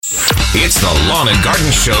It's the Lawn and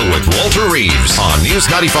Garden Show with Walter Reeves on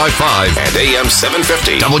News 95.5 and AM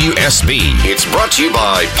 750 WSB. It's brought to you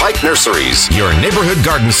by Pike Nurseries, your neighborhood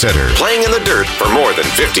garden center, playing in the dirt for more than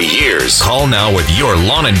 50 years. Call now with your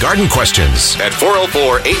lawn and garden questions at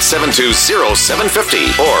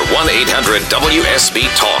 404-872-0750 or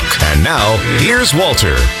 1-800-WSB-TALK. And now, here's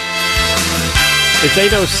Walter. It's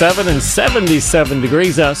 8:07 and 77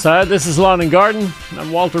 degrees outside. This is Lawn and Garden.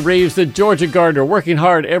 I'm Walter Reeves, the Georgia gardener, working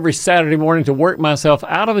hard every Saturday morning to work myself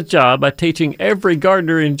out of a job by teaching every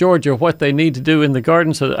gardener in Georgia what they need to do in the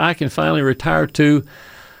garden so that I can finally retire to,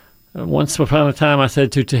 once upon a time I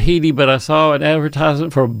said to Tahiti, but I saw an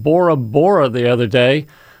advertisement for Bora Bora the other day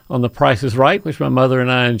on The Price is Right, which my mother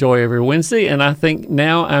and I enjoy every Wednesday, and I think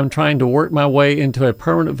now I'm trying to work my way into a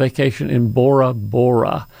permanent vacation in Bora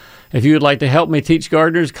Bora. If you would like to help me teach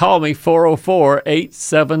gardeners, call me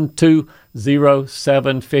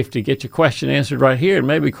 404-872-0750. Get your question answered right here, and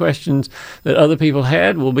maybe questions that other people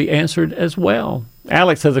had will be answered as well.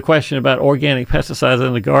 Alex has a question about organic pesticides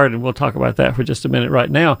in the garden. We'll talk about that for just a minute right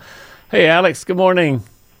now. Hey, Alex, good morning.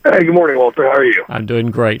 Hey, good morning, Walter. How are you? I'm doing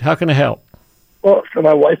great. How can I help? Well, so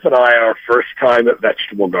my wife and I are first-time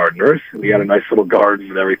vegetable gardeners. We got a nice little garden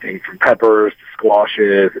with everything from peppers to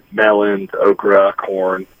squashes, melons, okra,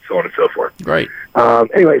 corn, so on and so forth. Great.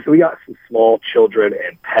 Anyway, so we got some small children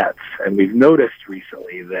and pets, and we've noticed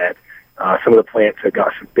recently that some of the plants have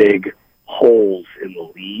got some big holes in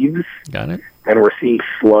the leaves. Got it. And we're seeing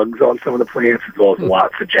slugs on some of the plants as well as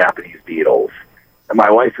lots of Japanese beetles. And my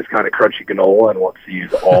wife is kind of crunchy granola and wants to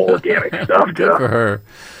use all organic stuff Good for her.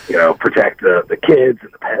 Protect the kids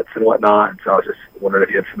and the pets and whatnot. And so I was just wondering if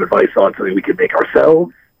you had some advice on something we could make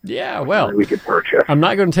ourselves. Yeah, well, we could purchase. I'm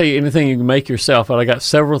not going to tell you anything you can make yourself, but I got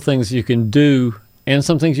several things you can do and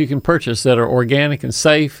some things you can purchase that are organic and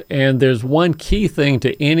safe. And there's one key thing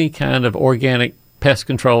to any kind of organic pest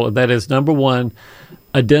control, and that is, number one,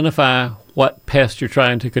 identify what pest you're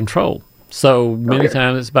trying to control. So many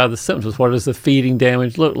times it's by the symptoms. What does the feeding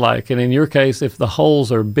damage look like? And in your case, if the holes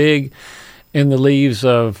are big in the leaves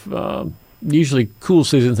of usually cool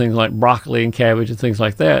season things like broccoli and cabbage and things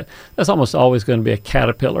like that, that's almost always going to be a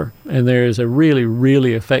caterpillar. And there is a really,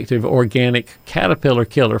 really effective organic caterpillar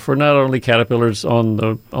killer for not only caterpillars on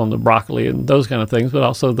the broccoli and those kind of things, but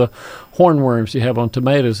also the hornworms you have on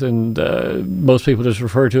tomatoes. And most people just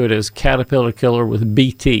refer to it as caterpillar killer with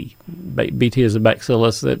BT. BT is a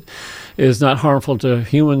bacillus that is not harmful to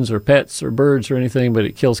humans or pets or birds or anything, but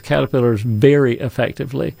it kills caterpillars very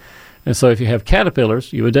effectively. And so if you have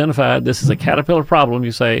caterpillars, you identify this is a caterpillar problem.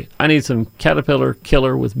 You say, I need some caterpillar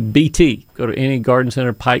killer with BT. Go to any garden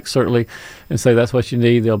center, Pike certainly, and say that's what you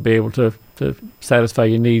need. They'll be able to satisfy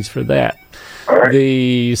your needs for that. Right.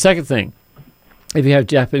 The second thing, if you have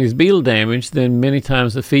Japanese beetle damage, then many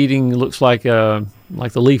times the feeding looks like the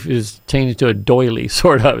leaf is changed to a doily,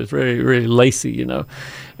 sort of. It's really, really lacy, And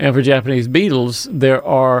for Japanese beetles,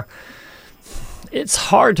 it's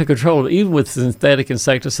hard to control. Even with synthetic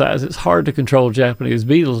insecticides, it's hard to control Japanese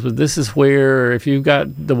beetles. But this is where, if you've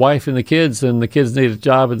got the wife and the kids need a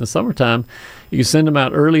job in the summertime, you can send them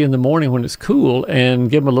out early in the morning when it's cool and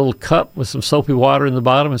give them a little cup with some soapy water in the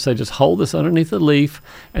bottom and say, just hold this underneath the leaf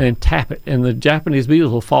and then tap it. And the Japanese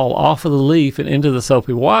beetles will fall off of the leaf and into the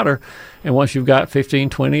soapy water. And once you've got 15,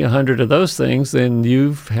 20, 100 of those things, then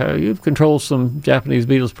you've controlled some Japanese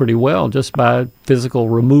beetles pretty well just by physical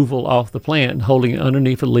removal off the plant and holding it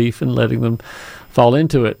underneath a leaf and letting them fall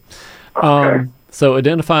into it. Okay. So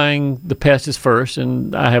identifying the pest is first,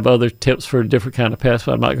 and I have other tips for different kind of pests,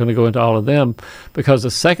 but I'm not going to go into all of them, because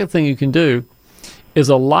the second thing you can do is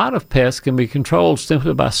a lot of pests can be controlled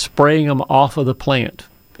simply by spraying them off of the plant,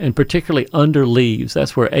 and particularly under leaves.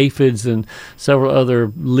 That's where aphids and several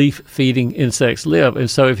other leaf-feeding insects live. And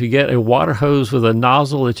so if you get a water hose with a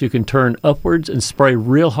nozzle that you can turn upwards and spray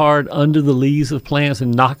real hard under the leaves of plants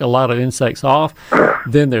and knock a lot of insects off,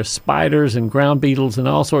 then there's spiders and ground beetles and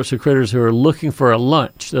all sorts of critters who are looking for a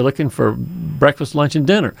lunch. They're looking for breakfast, lunch, and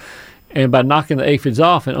dinner. And by knocking the aphids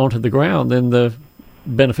off and onto the ground, then the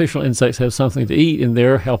beneficial insects have something to eat, and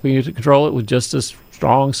they're helping you to control it with just a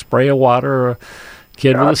strong spray of water or a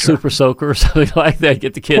kid with a super soaker or something like that.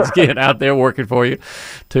 Get the kids out there working for you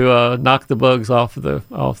to knock the bugs off the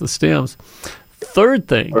stems. Third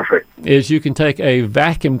thing is you can take a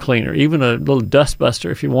vacuum cleaner, even a little dust buster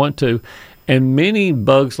if you want to, and many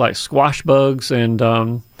bugs like squash bugs and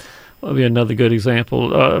That'll be another good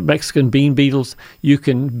example. Mexican bean beetles, you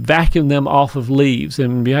can vacuum them off of leaves,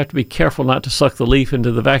 and you have to be careful not to suck the leaf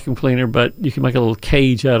into the vacuum cleaner, but you can make a little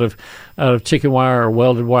cage out of chicken wire or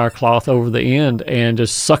welded wire cloth over the end and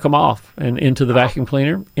just suck them off and into the vacuum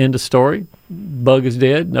cleaner. End of story. Bug is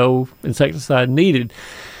dead. No insecticide needed.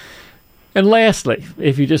 And lastly,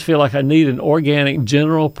 if you just feel like I need an organic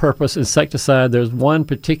general purpose insecticide, there's one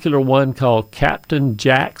particular one called Captain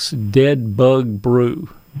Jack's Dead Bug Brew.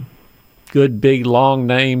 Good, big, long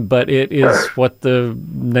name, but it is what the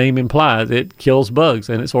name implies. It kills bugs,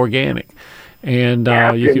 and it's organic. And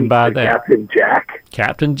you can buy that. Captain Jack?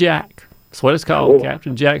 Captain Jack. That's what it's called. Cool.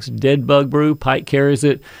 Captain Jack's Dead Bug Brew. Pike carries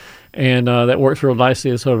it, and that works real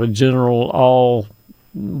nicely as sort of a general, all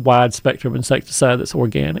wide spectrum insecticide that's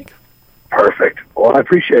organic. Perfect. Well, I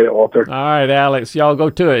appreciate it, Walter. All right, Alex, y'all go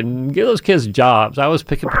to it and give those kids jobs. I was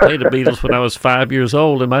picking potato beetles when I was 5 years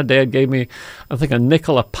old, and my dad gave me, I think, a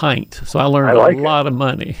nickel a pint. So I learned a lot of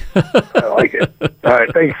money. I like it. All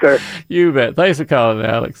right, thanks, sir. You bet. Thanks for calling,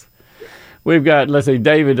 Alex. We've got, let's see,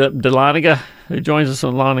 David Deloniga, who joins us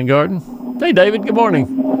on Lawn and Garden. Hey, David, good morning.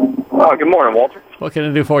 Oh, good morning, Walter. What can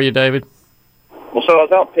I do for you, David? Well, so I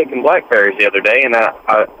was out picking blackberries the other day, and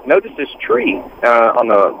I noticed this tree on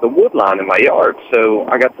the wood line in my yard. So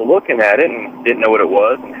I got to looking at it and didn't know what it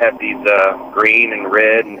was, and had these green and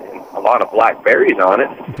red and a lot of blackberries on it.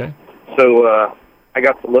 Okay. So I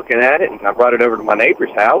got to looking at it, and I brought it over to my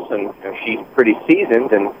neighbor's house, and she's pretty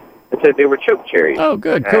seasoned, and it said they were chokecherries. Oh,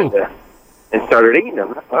 good, cool. And started eating them.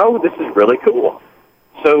 I thought, oh, this is really cool.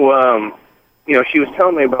 So, she was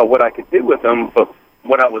telling me about what I could do with them, but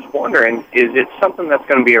what I was wondering, is it something that's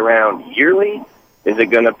going to be around yearly? Is it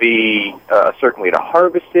going to be a certain way to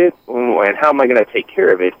harvest it? And how am I going to take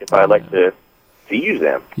care of it if I like to use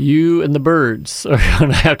them? You and the birds are going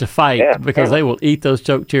to have to fight because they will eat those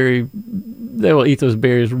chokecherry. They will eat those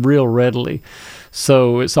berries real readily.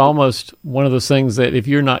 So it's almost one of those things that if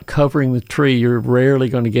you're not covering the tree, you're rarely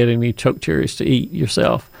going to get any chokecherries to eat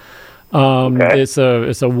yourself. It's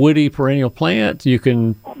a woody perennial plant.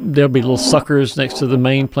 There'll be little suckers next to the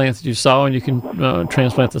main plant that you saw, and you can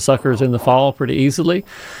transplant the suckers in the fall pretty easily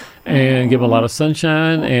and give them a lot of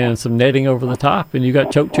sunshine and some netting over the top, and you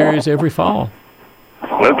got chokecherries every fall.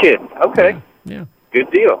 No kidding. Okay. Yeah.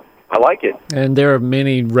 Good deal. I like it. And there are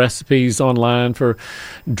many recipes online for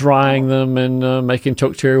drying them and making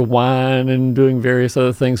chokecherry wine and doing various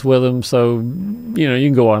other things with them. So, you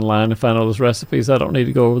can go online and find all those recipes. I don't need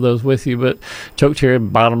to go over those with you. But chokecherry,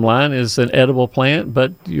 bottom line, is an edible plant,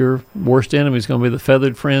 but your worst enemy is going to be the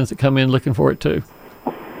feathered friends that come in looking for it too.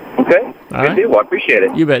 Okay. Good deal. I appreciate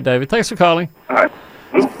it. You bet, David. Thanks for calling. All right.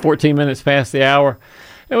 It's 14 minutes past the hour.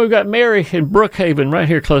 And we've got Mary in Brookhaven right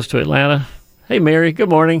here close to Atlanta. Hey, Mary. Good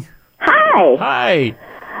morning. Hi. Hi.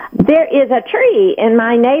 There is a tree in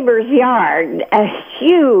my neighbor's yard, a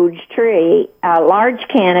huge tree, a large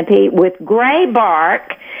canopy with gray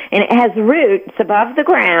bark, and it has roots above the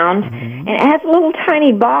ground, and it has little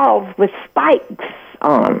tiny balls with spikes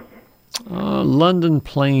on them. London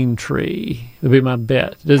plane tree would be my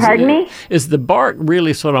bet. Pardon me? Is the bark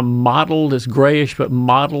really sort of mottled? It's grayish, but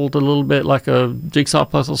mottled a little bit like a jigsaw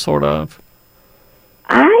puzzle, sort of?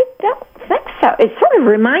 I don't think so. It sort of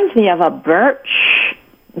reminds me of a birch,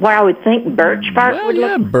 where I would think birch bark would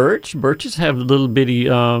look. Birches have little bitty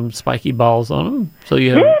spiky balls on them. So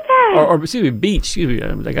you have, or excuse me, beech. Excuse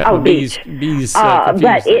me, I got bees. Bees. But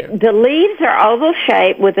the leaves are oval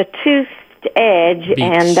shaped with a toothed edge,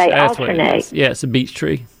 and they alternate. Yeah, it's a beech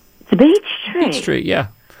tree. It's a beech tree. Beech tree, yeah.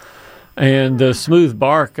 And the smooth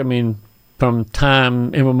bark, I mean, from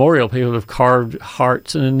time immemorial, people have carved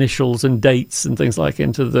hearts and initials and dates and things like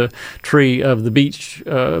into the tree of the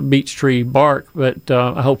beech tree bark. But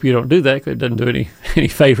I hope you don't do that, because it doesn't do any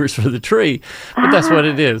favors for the tree. But that's what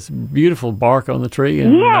it is. Beautiful bark on the tree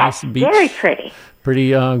and nice beech. Very pretty.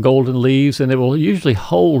 Pretty golden leaves, and it will usually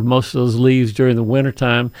hold most of those leaves during the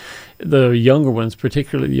wintertime. The younger ones,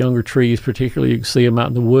 particularly the younger trees, you can see them out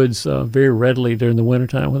in the woods very readily during the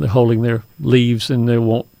wintertime when they're holding their leaves, and they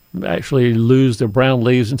won't actually lose their brown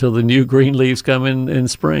leaves until the new green leaves come in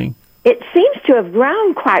spring. It seems to have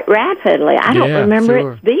grown quite rapidly. I don't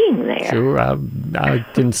remember it being there. Sure, I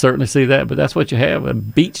can certainly see that, but that's what you have, a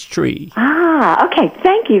beech tree. Ah, okay.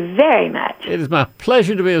 Thank you very much. It is my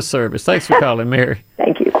pleasure to be of service. Thanks for calling, Mary.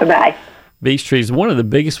 Thank you. Bye-bye. Beech trees, one of the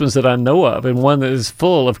biggest ones that I know of, and one that is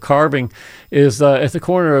full of carving, is at the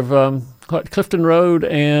corner of Clifton Road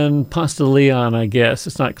and Ponce de Leon, I guess.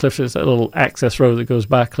 It's not Clifton, it's that little access road that goes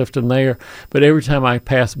by Clifton there. But every time I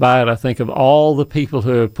pass by it, I think of all the people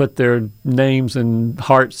who have put their names and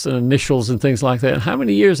hearts and initials and things like that, and how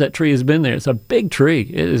many years that tree has been there. It's a big tree.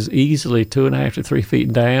 It is easily 2.5 to 3 feet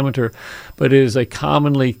in diameter, but it is a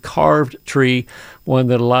commonly carved tree one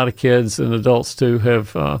that a lot of kids and adults too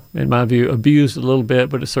have, in my view, abused a little bit,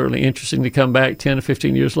 but it's certainly interesting to come back 10 or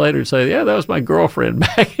 15 years later and say, yeah, that was my girlfriend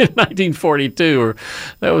back in 1942, or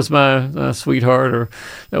that was my sweetheart, or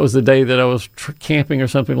that was the day that I was camping or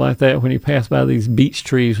something like that when you pass by these beech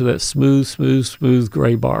trees with that smooth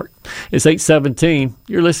gray bark. It's 8:17.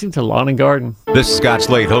 You're listening to Lawn and Garden. This is Scott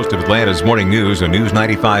Slade, host of Atlanta's Morning News on News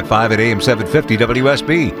 95.5 at AM 750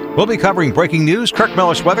 WSB. We'll be covering breaking news, Kirk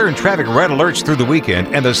Mellish weather, and traffic red alerts through the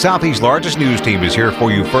weekend. And the Southeast's largest news team is here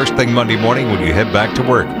for you first thing Monday morning when you head back to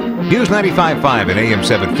work. News 95.5 at AM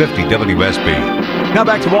 750 WSB. Now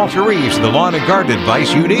back to Walter Reeves and the lawn and garden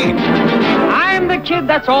advice you need. I'm the kid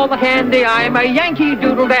that's all the candy. I'm a Yankee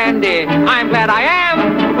Doodle dandy. I'm glad I am.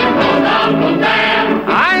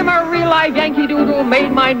 I'm a real live Yankee Doodle,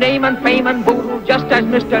 made my name and fame and boodle, just as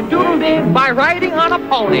Mr. Doodle did by riding on a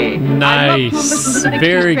pony. Nice.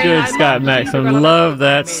 Very good, Scott Maxim. Love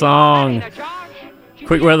that song.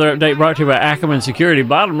 Quick weather update brought to you by Ackerman Security.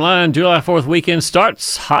 Bottom line, July 4th weekend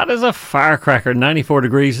starts hot as a firecracker. 94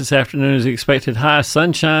 degrees this afternoon is the expected high.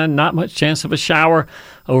 Sunshine, not much chance of a shower.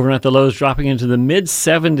 Overnight, the lows dropping into the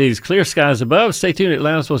mid-70s. Clear skies above. Stay tuned.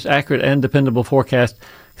 Atlanta's most accurate and dependable forecast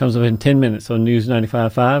comes up in 10 minutes on News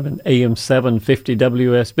 95.5 and AM 750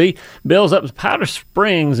 WSB. Bill's up to Powder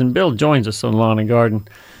Springs, and Bill joins us on Lawn and Garden.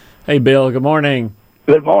 Hey, Bill, good morning.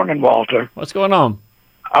 Good morning, Walter. What's going on?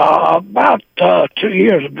 About 2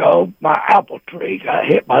 years ago, my apple tree got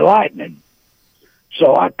hit by lightning.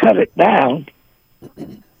 So I cut it down,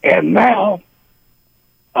 and now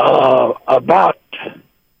about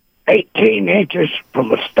 18 inches from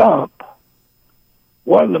the stump,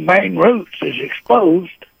 one of the main roots is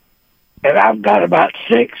exposed, and I've got about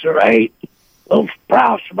 6 or 8 little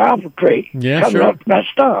sprouts of apple tree coming up from that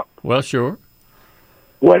stump. Well, sure.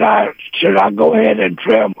 Should I go ahead and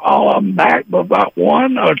trim all of them back by about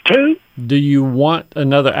 1 or 2? Do you want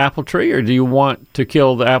another apple tree, or do you want to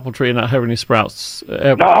kill the apple tree and not have any sprouts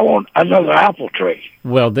ever? No, I want another apple tree.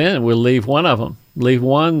 Well, then we'll leave one of them. Leave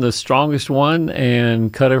one, the strongest one,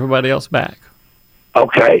 and cut everybody else back.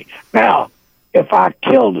 Okay. Now, if I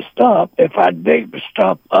kill the stump, if I dig the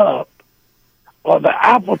stump up, are the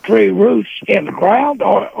apple tree roots in the ground,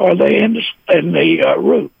 or are they in the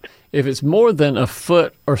root? If it's more than a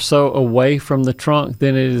foot or so away from the trunk,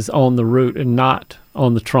 then it is on the root and not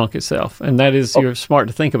on the trunk itself. And that is, you're smart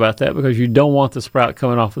to think about that, because you don't want the sprout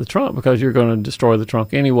coming off of the trunk, because you're going to destroy the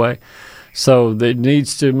trunk anyway. So it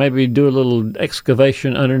needs to maybe do a little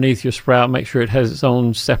excavation underneath your sprout, make sure it has its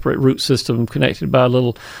own separate root system connected by a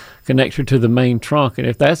little connector to the main trunk. And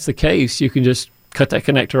if that's the case, you can just cut that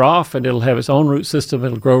connector off, and it'll have its own root system.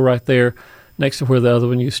 It'll grow right there next to where the other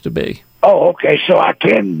one used to be. Oh, okay. So I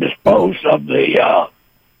can dispose of the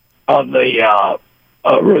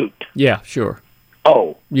root. Yeah, sure.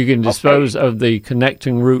 Oh, you can dispose of the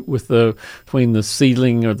connecting root between the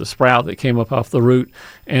seedling or the sprout that came up off the root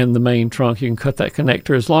and the main trunk. You can cut that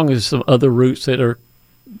connector, as long as some other roots that are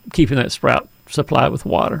keeping that sprout supplied with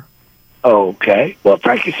water. Okay. Well,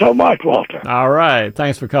 thank you so much, Walter. All right.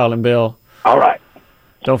 Thanks for calling, Bill. All right.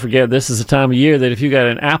 Don't forget, this is the time of year that if you got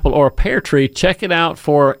an apple or a pear tree, check it out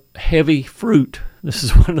for heavy fruit. This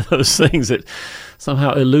is one of those things that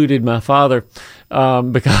somehow eluded my father,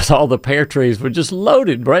 because all the pear trees were just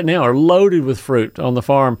loaded right now, are loaded with fruit on the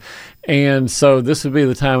farm. And so this would be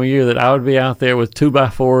the time of year that I would be out there with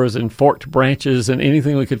 2x4s and forked branches and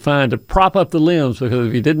anything we could find to prop up the limbs, because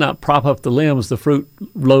if you did not prop up the limbs, the fruit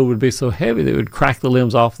load would be so heavy that it would crack the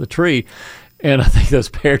limbs off the tree. And I think those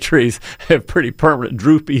pear trees have pretty permanent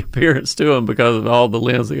droopy appearance to them because of all the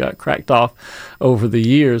limbs that got cracked off over the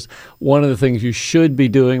years. One of the things you should be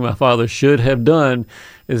doing, my father should have done,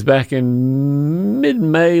 is back in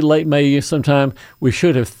mid-May, late May sometime, we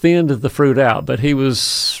should have thinned the fruit out. But he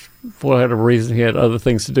was, for whatever reason, he had other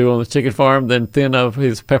things to do on the chicken farm than thin of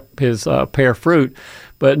his pear fruit.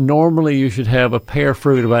 But normally you should have a pear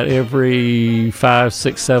fruit about every 5,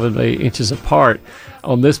 6, 7, 8 inches apart.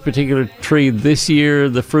 On this particular tree this year,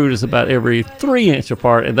 the fruit is about every 3 inch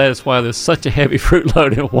apart, and that is why there's such a heavy fruit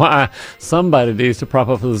load, and why somebody needs to prop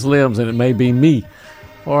up those limbs, and it may be me.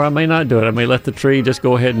 Or I may not do it. I may let the tree just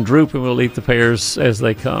go ahead and droop, and we'll eat the pears as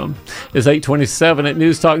they come. It's 8:27 at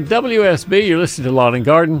News Talk WSB. You're listening to Lawn and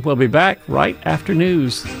Garden. We'll be back right after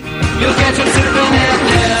news. You'll catch them sitting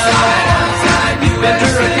outside,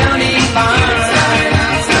 Ventura County line.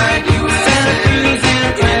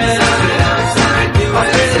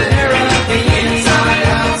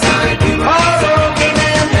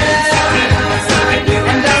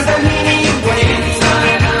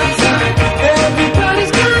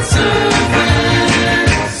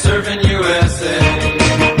 Serving USA.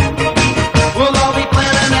 We'll all be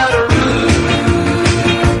planning out a route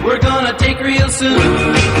real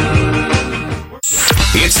soon.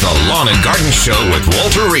 It's the Lawn and Garden Show with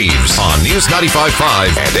Walter Reeves on News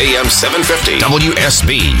 95.5 and AM 750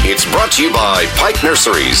 WSB. It's brought to you by Pike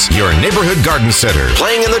Nurseries, your neighborhood garden center,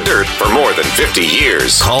 playing in the dirt for more than 50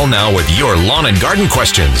 years. Call now with your lawn and garden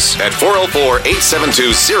questions at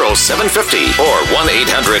 404-872-0750 or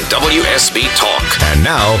 1-800-WSB-TALK. And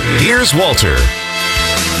now, here's Walter.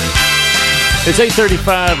 It's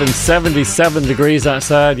 8:35 and 77 degrees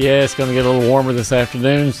outside. Yeah, it's going to get a little warmer this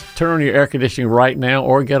afternoon. Turn on your air conditioning right now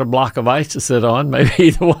or get a block of ice to sit on. Maybe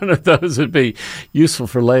either one of those would be useful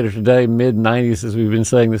for later today, mid-90s as we've been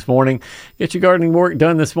saying this morning. Get your gardening work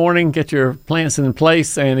done this morning. Get your plants in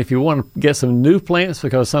place. And if you want to get some new plants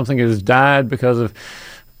because something has died because of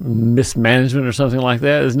mismanagement or something like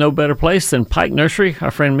that, there's no better place than Pike Nursery.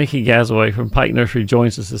 Our friend Mickey Gazaway from Pike Nursery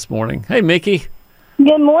joins us this morning. Hey, Mickey.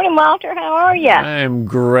 Good morning, Walter. How are you? I am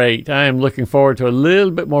great. I am looking forward to a little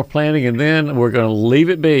bit more planting, and then we're going to leave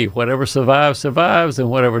it be. Whatever survives, survives, and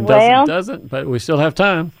whatever doesn't, doesn't. But we still have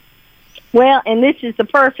time. Well, and this is the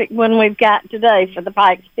perfect one we've got today for the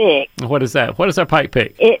pike pick. What is that? What is our pike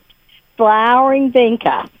pick? It's flowering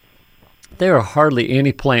vinca. There are hardly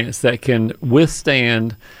any plants that can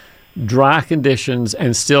withstand dry conditions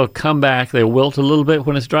and still come back. They wilt a little bit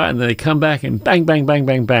when it's dry, and then they come back and bang, bang, bang,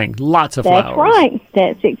 bang, bang. Lots of flowers. That's right.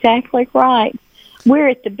 That's exactly right. We're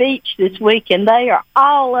at the beach this week, and they are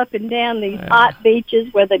all up and down these hot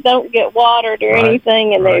beaches where they don't get watered or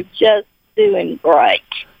anything, and they're just doing great.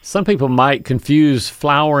 Some people might confuse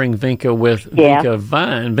flowering vinca with vinca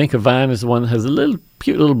vine. Vinca vine is the one that has a little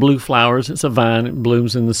cute little blue flowers. It's a vine. It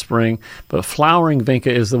blooms in the spring. But flowering vinca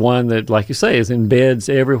is the one that, like you say, is in beds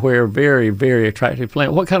everywhere. Very, very attractive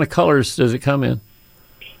plant. What kind of colors does it come in?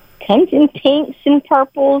 Comes in pinks and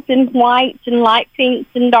purples and whites and light pinks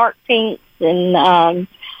and dark pinks. And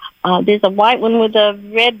there's a white one with a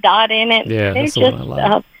red dot in it. Yeah, they're that's the one I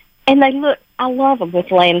like. And they look, I love them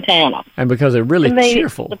with lantana. And because they're really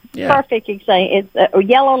cheerful. It's the perfect example. It's a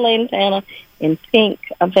yellow lantana and pink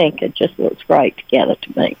vinca. Just looks great together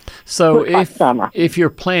to me. So if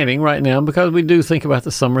you're planting right now, because we do think about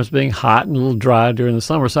the summers being hot and a little dry during the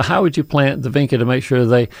summer, so how would you plant the vinca to make sure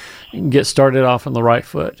they get started off on the right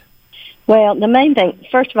foot? Well, the main thing,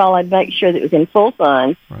 first of all, I'd make sure that it was in full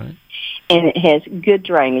sun. Right. And it has good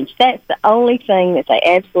drainage. That's the only thing that they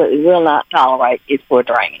absolutely will not tolerate is poor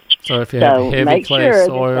drainage. So if you have heavy clay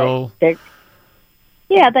soil. They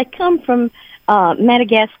come from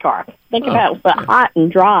Madagascar. Think about it, hot and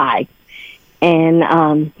dry.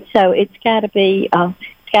 And so it's got to be,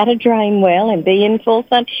 it's got to drain well and be in full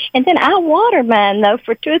sun. And then I water mine, though,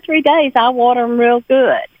 for 2 or 3 days. I water them real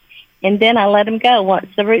good. And then I let them go. Once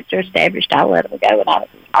the roots are established, I let them go, and I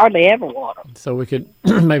hardly ever water them. So we could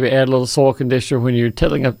maybe add a little soil conditioner when you're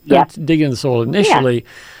digging the soil initially. Yeah.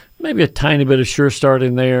 Maybe a tiny bit of Sure Start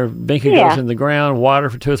in there. Vinca goes in the ground, water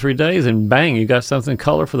for 2 or 3 days, and bang, you got something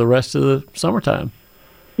color for the rest of the summertime.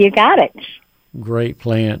 You got it. Great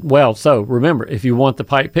plant. Well, so remember, if you want the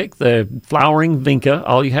pike pick, the flowering vinca,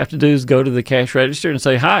 all you have to do is go to the cash register and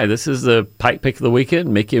say, hi, this is the pike pick of the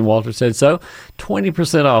weekend. Mickey and Walter said so.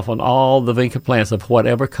 20% off on all the vinca plants of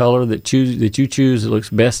whatever color that you choose that looks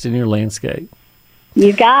best in your landscape.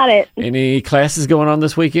 You got it. Any classes going on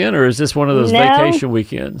this weekend, or is this one of those vacation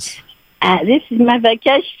weekends? This is my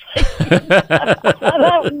vacation. I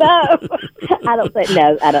don't know. I don't think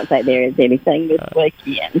there is anything this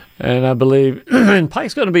weekend. And I believe and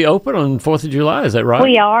Pike's going to be open on 4th of July. Is that right?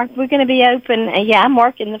 We are. We're going to be open. I'm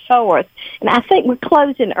working the 4th. And I think we're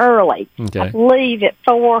closing early. Okay. I believe at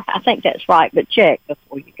 4. I think that's right, but check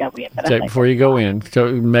before you go in. Check before you go in.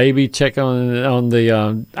 So maybe check on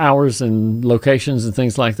the hours and locations and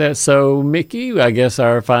things like that. So, Mickey, I guess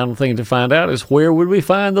our final thing to find out is where would we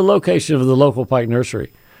find the location of the local Pike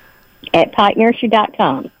Nursery? At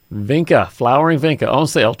pikenursery.com. Vinca, flowering vinca, on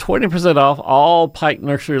sale, 20% off all Pike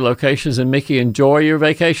Nursery locations. And Mickey, enjoy your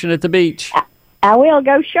vacation at the beach. I will.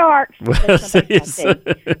 Go Sharks. We'll see you soon.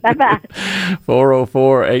 Bye-bye.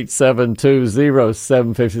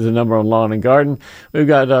 404-872-0750 is the number on Lawn and Garden. We've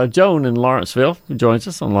got Joan in Lawrenceville who joins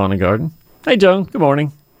us on Lawn and Garden. Hey, Joan. Good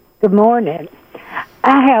morning. Good morning.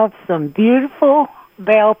 I have some beautiful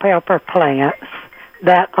bell pepper plants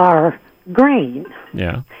that are green.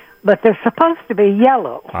 Yeah. But they're supposed to be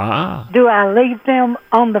yellow. Ah. Do I leave them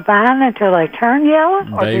on the vine until they turn yellow,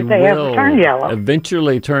 or do they ever turn yellow?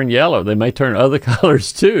 Eventually turn yellow. They may turn other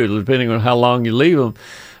colors too, depending on how long you leave them.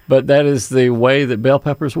 But that is the way that bell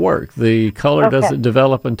peppers work. The color doesn't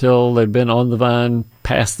develop until they've been on the vine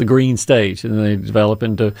past the green stage, and then they develop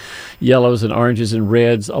into yellows and oranges and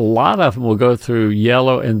reds. A lot of them will go through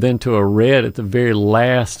yellow and then to a red at the very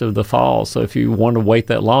last of the fall. So if you want to wait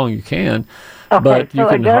that long, you can. Okay, But you so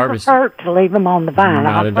can it doesn't harvest. hurt to leave them on the vine.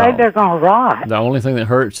 Not I'm at afraid all. they're going to rot. The only thing that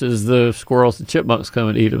hurts is the squirrels and chipmunks come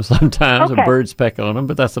and eat them sometimes, Okay. and birds peck on them,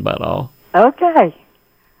 but that's about all. Okay.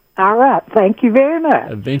 All right. Thank you very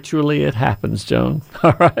much. Eventually it happens, Joan.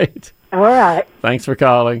 All right. All right. Thanks for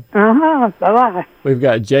calling. Uh-huh. Bye-bye. We've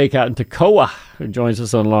got Jake out in Toccoa who joins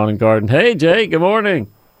us on Lawn and Garden. Hey, Jake, good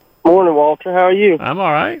morning. Morning, Walter. How are you? I'm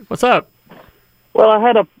all right. What's up? Well, I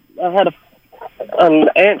had an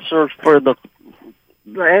answer for the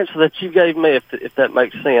answer that you gave me, if that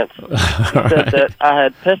makes sense. You said that I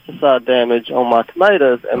had pesticide damage on my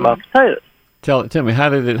tomatoes and my potatoes. Tell me, how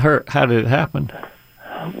did it hurt? How did it happen?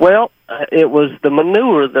 Well, it was the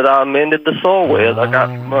manure that I amended the soil with. I got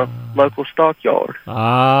from a local stockyard.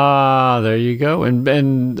 There you go.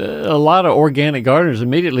 And a lot of organic gardeners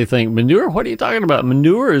immediately think, manure? What are you talking about?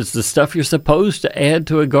 Manure is the stuff you're supposed to add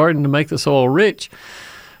to a garden to make the soil rich.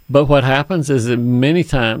 But what happens is that many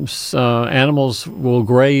times animals will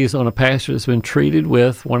graze on a pasture that's been treated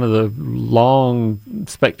with one of the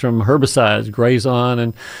long-spectrum herbicides, Grazon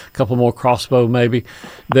and a couple more Crossbow maybe,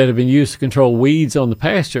 that have been used to control weeds on the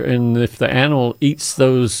pasture. And if the animal eats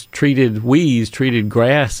those treated weeds, treated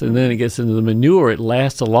grass, and then it gets into the manure, it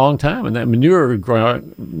lasts a long time. And that manure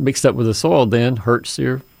mixed up with the soil then hurts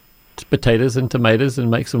your potatoes and tomatoes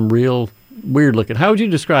and makes them real weird looking. How would you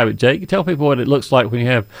describe it, Jake? Tell people what it looks like when you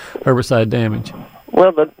have herbicide damage.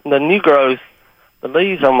 Well, the new growth, the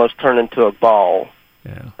leaves almost turn into a ball.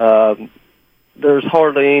 Yeah. There's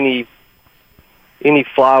hardly any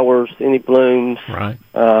flowers, any blooms, right,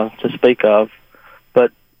 to speak of.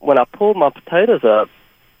 But when I pulled my potatoes up,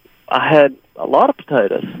 I had a lot of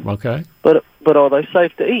potatoes. Okay. But are they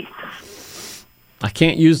safe to eat? I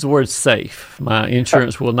can't use the word safe. My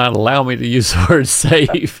insurance will not allow me to use the word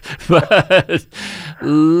safe. But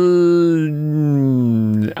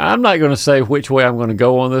I'm not going to say which way I'm going to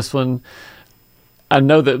go on this one. I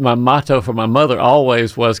know that my motto for my mother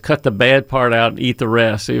always was cut the bad part out and eat the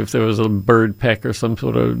rest. If there was a bird peck or some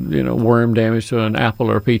sort of worm damage to an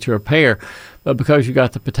apple or a peach or a pear. But because you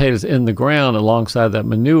got the potatoes in the ground alongside that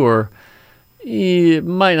manure, it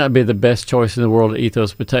might not be the best choice in the world to eat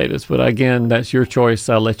those potatoes. But again, that's your choice.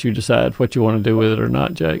 I'll let you decide what you want to do with it or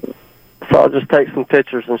not, Jake. So I'll just take some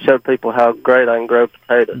pictures and show people how great I can grow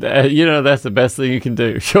potatoes. That's the best thing you can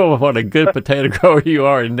do. Show them what a good potato grower you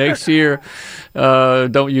are. And next year,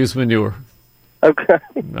 don't use manure. Okay.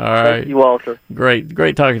 All right. Thank you, Walter.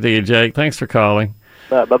 Great talking to you, Jake. Thanks for calling.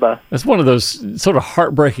 Bye-bye. That's one of those sort of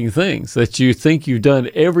heartbreaking things that you think you've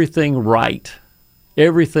done everything right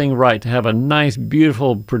to have a nice,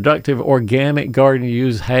 beautiful, productive, organic garden. You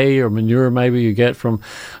use hay or manure maybe you get from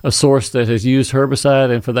a source that has used herbicide,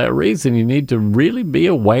 and for that reason you need to really be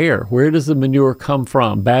aware. Where does the manure come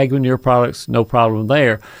from? Bag manure products, no problem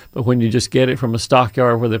there. But when you just get it from a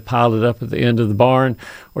stockyard where they piled it up at the end of the barn,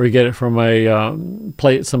 or you get it from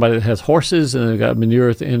somebody that has horses and they've got manure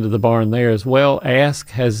at the end of the barn there as well, ask,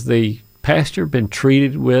 has the pasture been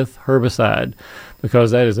treated with herbicide?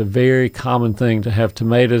 Because that is a very common thing to have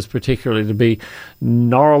tomatoes, particularly to be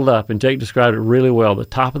gnarled up. And Jake described it really well. The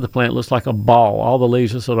top of the plant looks like a ball. All the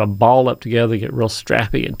leaves are sort of ball up together, get real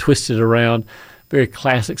strappy and twisted around. Very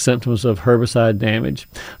classic symptoms of herbicide damage.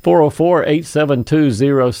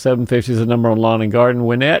 404-872-0750 is the number on Lawn and Garden.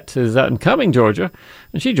 Wynette is out in Cumming, Georgia,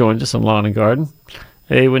 and she joins us on Lawn and Garden.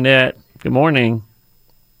 Hey, Wynette. Good morning.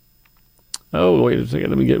 Oh, wait a second.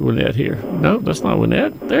 Let me get Wynette here. No, that's not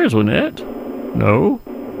Wynette. There's Wynette. No.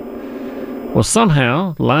 Well,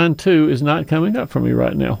 somehow, line 2 is not coming up for me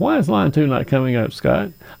right now. Why is line 2 not coming up,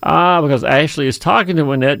 Scott? Because Ashley is talking to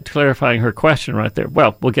Wynette, clarifying her question right there.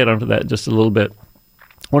 Well, we'll get onto that in just a little bit.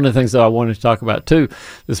 One of the things that I wanted to talk about, too,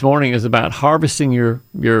 this morning is about harvesting your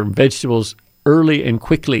vegetables early and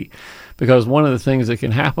quickly. Because one of the things that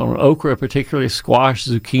can happen on okra, particularly squash,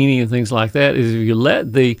 zucchini, and things like that, is if you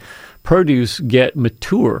let the produce get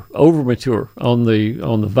over mature on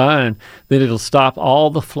the vine, then it'll stop all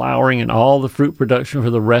the flowering and all the fruit production for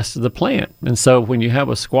the rest of the plant. And so when you have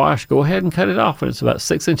a squash, go ahead and cut it off when it's about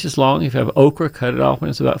 6 inches long. If you have okra, cut it off when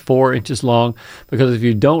it's about 4 inches long, because if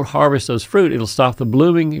you don't harvest those fruit, it'll stop the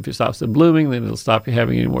blooming. If it stops the blooming, then it'll stop you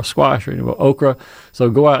having any more squash or any more okra. So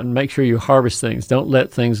go out and make sure you harvest things. Don't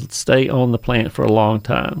let things stay on the plant for a long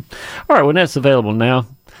time. All right, Wynette's available now.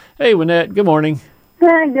 Hey, Wynette, good morning.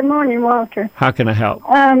 Hi, good morning, Walter. How can I help?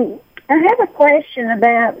 I have a question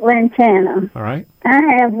about lantana. All right. I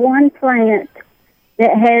have one plant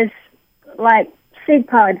that has like seed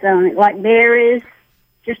pods on it, like berries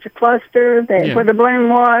just a cluster that where the bloom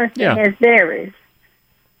was Yeah. that has berries.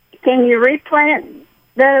 Can you replant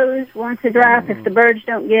those once they dry up if the birds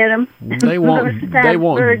don't get them? They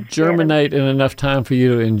won't germinate in enough time for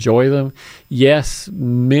you to enjoy them. Yes,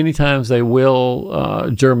 many times they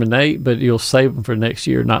will germinate, but you'll save them for next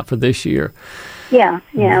year, not for this year. Yeah.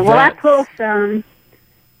 Well, I pulled some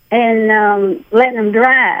and letting them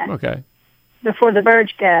dry. Okay. Before the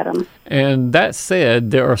birds got them. And that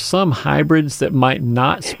said, there are some hybrids that might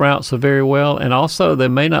not sprout so very well, and also they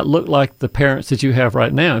may not look like the parents that you have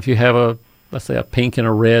right now. If you have let's say a pink and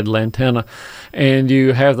a red lantana, and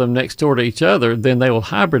you have them next door to each other, then they will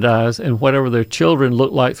hybridize, and whatever their children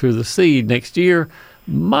look like through the seed next year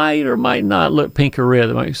might or might not look pink or red.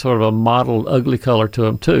 There might be sort of a mottled, ugly color to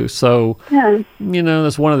them too. So,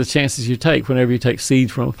 that's one of the chances you take whenever you take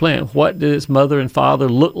seed from a plant. What did its mother and father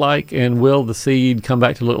look like, and will the seed come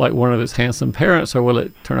back to look like one of its handsome parents, or will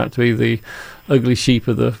it turn out to be the ugly sheep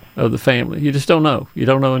of the family? You just don't know. You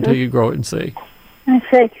don't know until you grow it and see. I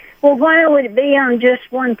see. Well, why would it be on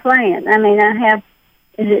just one plant? I mean,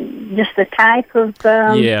 is it just the type of...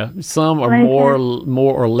 some are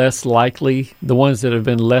more or less likely. The ones that have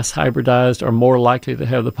been less hybridized are more likely to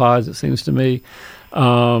have the pods, it seems to me.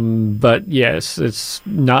 But yes, it's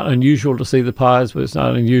not unusual to see the pods, but it's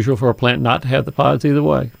not unusual for a plant not to have the pods either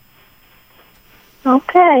way.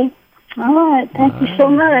 Okay. All right. Thank you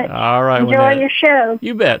so much. All right. Enjoy your show.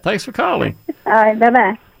 You bet. Thanks for calling. All right.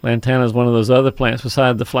 Bye-bye. Lantana is one of those other plants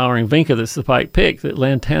beside the flowering vinca that's the pike pick. That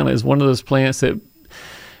lantana is one of those plants that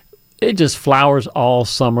it just flowers all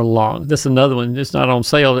summer long. This is another one. It's not on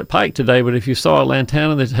sale at Pike today, but if you saw a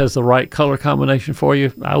lantana that has the right color combination for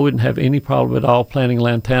you, I wouldn't have any problem at all planting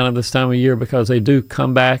lantana this time of year, because they do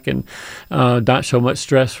come back and not show much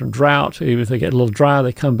stress from drought. Even if they get a little dry,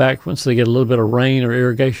 they come back once they get a little bit of rain or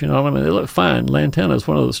irrigation on them, and they look fine. Lantana is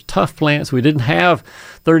one of those tough plants we didn't have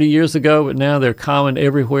 30 years ago, but now they're common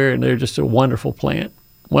everywhere, and they're just a wonderful plant.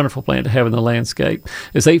 Wonderful plant to have in the landscape.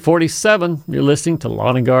 It's 8:47. You're listening to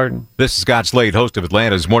Lawn and Garden. This is Scott Slade, host of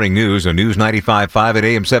Atlanta's Morning News on News 95.5 at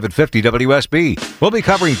AM 750 WSB. We'll be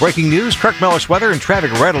covering breaking news, Kirk Mellish weather, and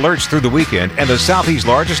traffic red alerts through the weekend. And the Southeast's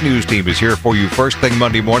largest news team is here for you first thing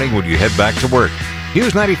Monday morning when you head back to work.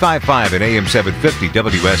 News 95.5 at AM 750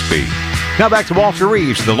 WSB. Now back to Walter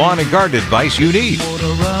Reeves, the lawn and garden advice you need.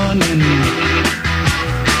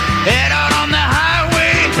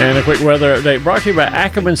 And a quick weather update brought to you by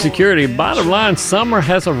Ackerman Security. Bottom line, summer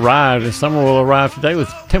has arrived, and summer will arrive today with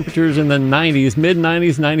temperatures in the 90s.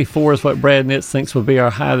 Mid-90s, 94 is what Brad Nitz thinks will be our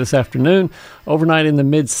high this afternoon. Overnight in the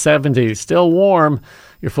mid-70s. Still warm.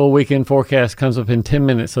 Your full weekend forecast comes up in 10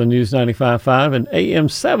 minutes on News 95.5 and AM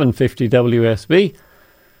 750 WSB.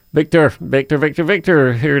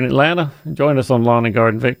 Victor here in Atlanta. Join us on Lawn and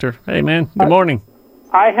Garden, Victor. Hey, man. Good morning.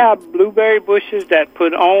 I have blueberry bushes that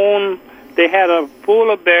put on... They had a full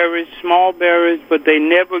of berries, small berries, but they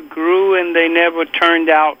never grew and they never turned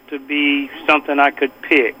out to be something I could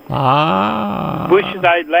pick. Bushes,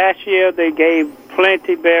 last year they gave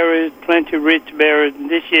plenty berries, plenty rich berries, and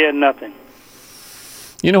this year nothing.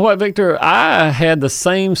 You know what, Victor? I had the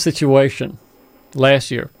same situation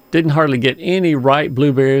last year. Didn't hardly get any ripe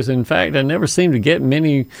blueberries. In fact, I never seemed to get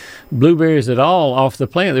many blueberries at all off the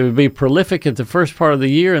plant. They would be prolific at the first part of the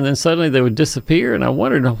year, and then suddenly they would disappear. And I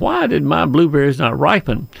wondered, why did my blueberries not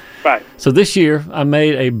ripen? Right. So this year, I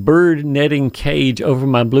made a bird netting cage over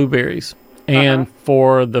my blueberries. And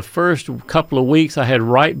for the first couple of weeks, I had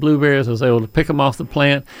ripe blueberries. I was able to pick them off the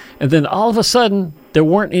plant. And then all of a sudden, there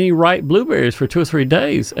weren't any ripe blueberries for 2 or 3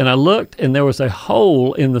 days. And I looked, and there was a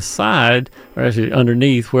hole in the side, or actually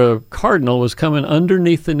underneath, where a cardinal was coming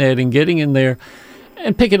underneath the netting, getting in there,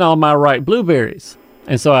 and picking all my ripe blueberries.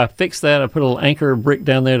 And so I fixed that. I put a little anchor brick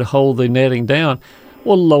down there to hold the netting down.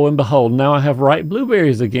 Well, lo and behold, now I have ripe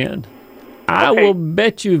blueberries again. I will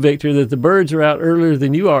bet you, Victor, that the birds are out earlier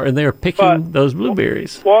than you are, and they're picking those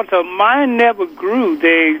blueberries. Walter, mine never grew.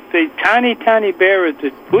 They tiny berries.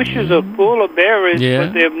 The bushes are full of berries,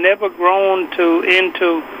 but they've never grown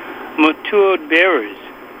into matured berries.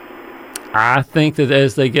 I think that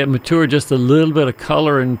as they get mature, just a little bit of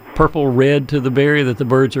color and purple-red to the berry, that the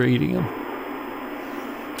birds are eating them.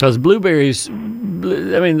 Because blueberries, I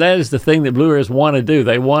mean, that is the thing that blueberries want to do.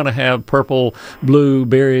 They want to have purple, blue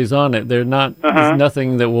berries on it. They're not, there's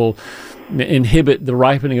nothing that will inhibit the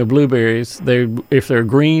ripening of blueberries. If they're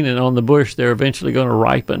green and on the bush, they're eventually going to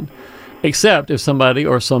ripen. Except if somebody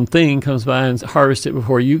or something comes by and harvests it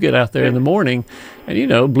before you get out there in the morning,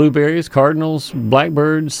 And, blueberries, cardinals,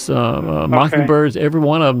 blackbirds, mockingbirds, every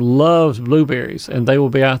one of them loves blueberries. And they will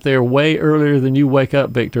be out there way earlier than you wake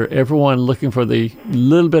up, Victor. Everyone looking for the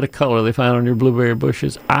little bit of color they find on your blueberry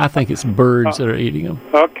bushes. I think it's birds that are eating them.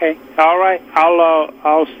 Okay. All right.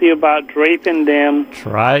 I'll see about draping them.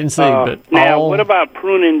 Try it and see. Now, what about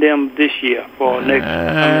pruning them this year for next?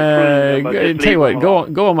 Tell you what,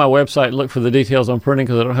 go on my website and look for the details on pruning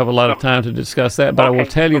because I don't have a lot of time to discuss that. But I will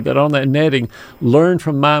tell you that on that netting, learn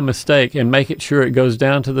from my mistake and make it sure it goes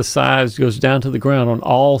down to the sides, goes down to the ground on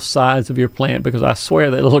all sides of your plant, because I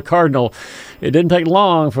swear that little cardinal, it didn't take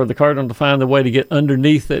long for the cardinal to find the way to get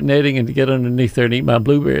underneath that netting and to get underneath there and eat my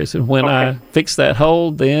blueberries. And when I fixed that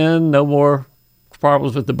hole, then no more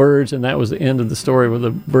problems with the birds, and that was the end of the story with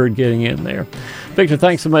the bird getting in there. Victor,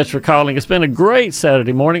 thanks so much for calling. It's been a great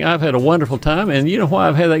Saturday morning. I've had a wonderful time, and you know why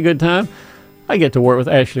I've had that good time? I get to work with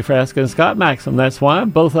Ashley Frasca and Scott Maxim. That's why.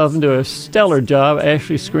 Both of them do a stellar job.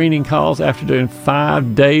 Ashley screening calls after doing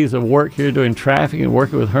 5 days of work here doing traffic and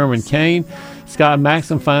working with Herman Cain. Scott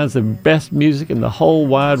Maxim finds the best music in the whole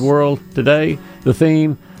wide world today. The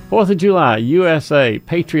theme, 4th of July, USA,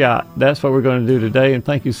 Patriot. That's what we're going to do today, and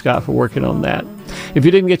thank you, Scott, for working on that. If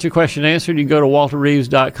you didn't get your question answered, you can go to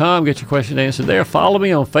walterreeves.com, get your question answered there. Follow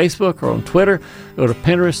me on Facebook or on Twitter. Go to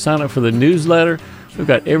Pinterest, sign up for the newsletter. We've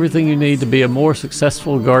got everything you need to be a more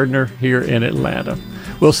successful gardener here in Atlanta.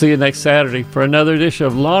 We'll see you next Saturday for another edition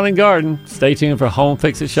of Lawn and Garden. Stay tuned for Home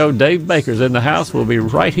Fix It Show. Dave Baker's in the house. We'll be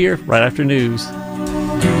right here, right after news.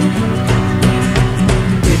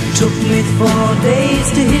 It took me 4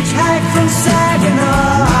 days to hitchhike from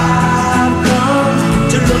Saginaw. I've come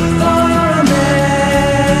to look for America.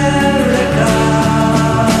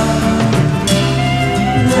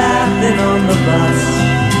 Laughing on the bus,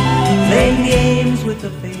 playing games with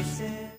the faces.